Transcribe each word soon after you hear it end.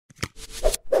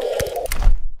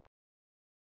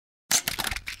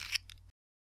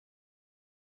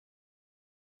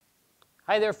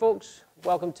Hi there folks,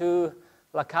 welcome to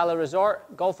Cala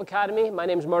Resort Golf Academy. My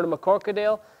name is Murdo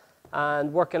McCorquodale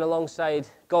and working alongside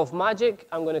GolfMagic,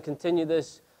 I'm going to continue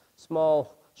this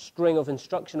small string of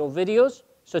instructional videos.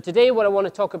 So today what I want to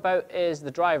talk about is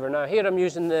the driver. Now here I'm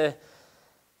using the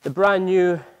brand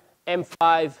new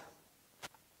M5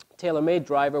 tailor-made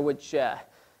driver, which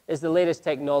is the latest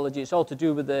technology. It's all to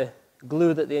do with the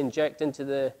glue that they inject into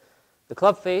the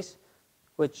club face,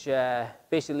 which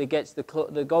basically gets the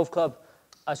golf club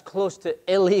as close to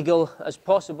illegal as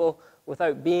possible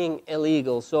without being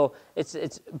illegal. So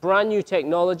it's brand new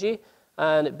technology,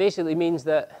 and it basically means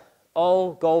that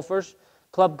all golfers,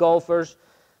 club pro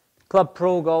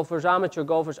golfers, amateur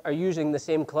golfers are using the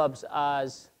same clubs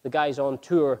as the guys on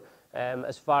tour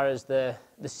as far as the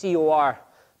COR,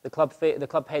 the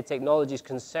club head technology is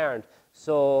concerned.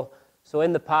 So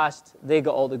in the past, they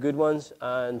got all the good ones,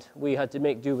 and we had to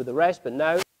make do with the rest, but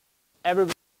now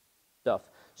everybody stuff.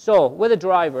 So with a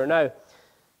driver, now,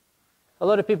 a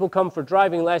lot of people come for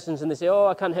driving lessons and they say, oh,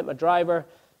 I can't hit my driver.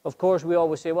 Of course, we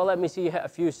always say, well, let me see you hit a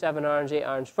few 7 irons, 8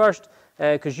 irons first,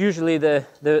 because usually the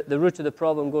root of the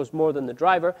problem goes more than the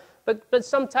driver. But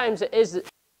sometimes it is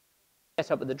set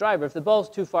up with the driver. If the ball's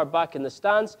too far back in the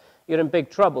stance, you're in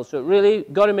big trouble. So really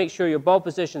got to make sure your ball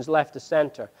position's left to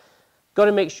center. Got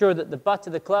to make sure that the butt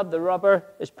of the club, the rubber,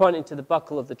 is pointing to the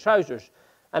buckle of the trousers.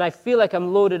 And I feel like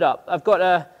I'm loaded up. I've got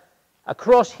a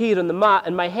cross here on the mat,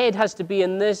 and my head has to be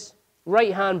in this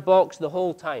right-hand box the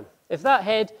whole time. If my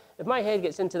head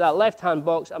gets into that left-hand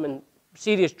box, I'm in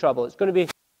serious trouble. It's going to be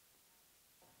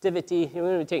divotty. You're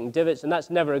going to be taking divots, and that's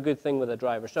never a good thing with a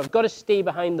driver. So I've got to stay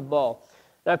behind the ball.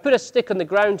 Now I put a stick on the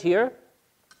ground here,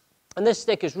 and this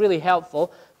stick is really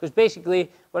helpful because basically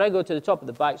when I go to the top of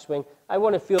the backswing, I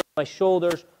want to feel my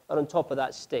shoulders are on top of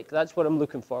that stick. That's what I'm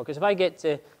looking for, because if I get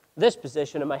to this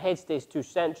position and my head stays too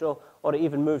central or it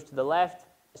even moves to the left,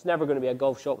 it's never going to be a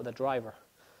golf shot with a driver.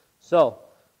 So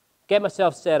get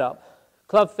myself set up.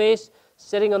 Club face,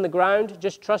 sitting on the ground.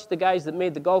 Just trust the guys that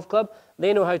made the golf club.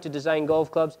 They know how to design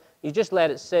golf clubs. You just let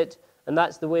it sit, and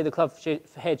that's the way the club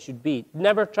head should be.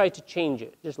 Never try to change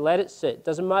it. Just let it sit.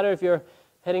 Doesn't matter if you're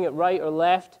hitting it right or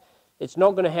left. It's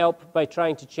not going to help by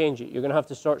trying to change it. You're going to have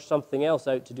to sort something else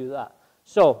out to do that.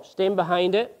 So staying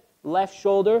behind it. Left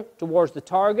shoulder towards the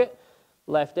target,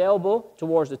 left elbow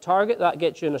towards the target. That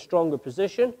gets you in a stronger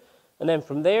position. And then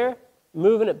from there,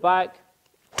 moving it back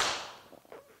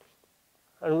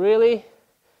and really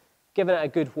giving it a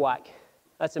good whack.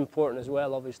 That's important as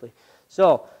well, obviously.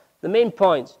 So the main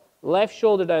points: left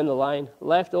shoulder down the line,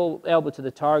 left elbow to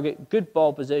the target, good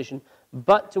ball position,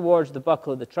 butt towards the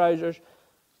buckle of the trousers,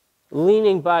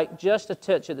 leaning back just a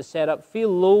touch at the setup, feel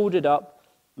loaded up,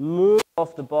 move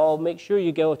off the ball, make sure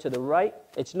you go to the right.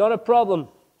 It's not a problem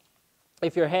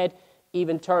if your head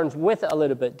even turns with it a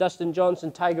little bit. Dustin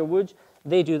Johnson, Tiger Woods,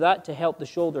 they do that to help the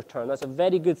shoulder turn. That's a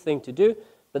very good thing to do,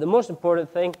 but the most important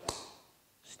thing,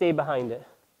 stay behind it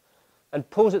and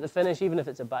pose at the finish even if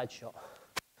it's a bad shot.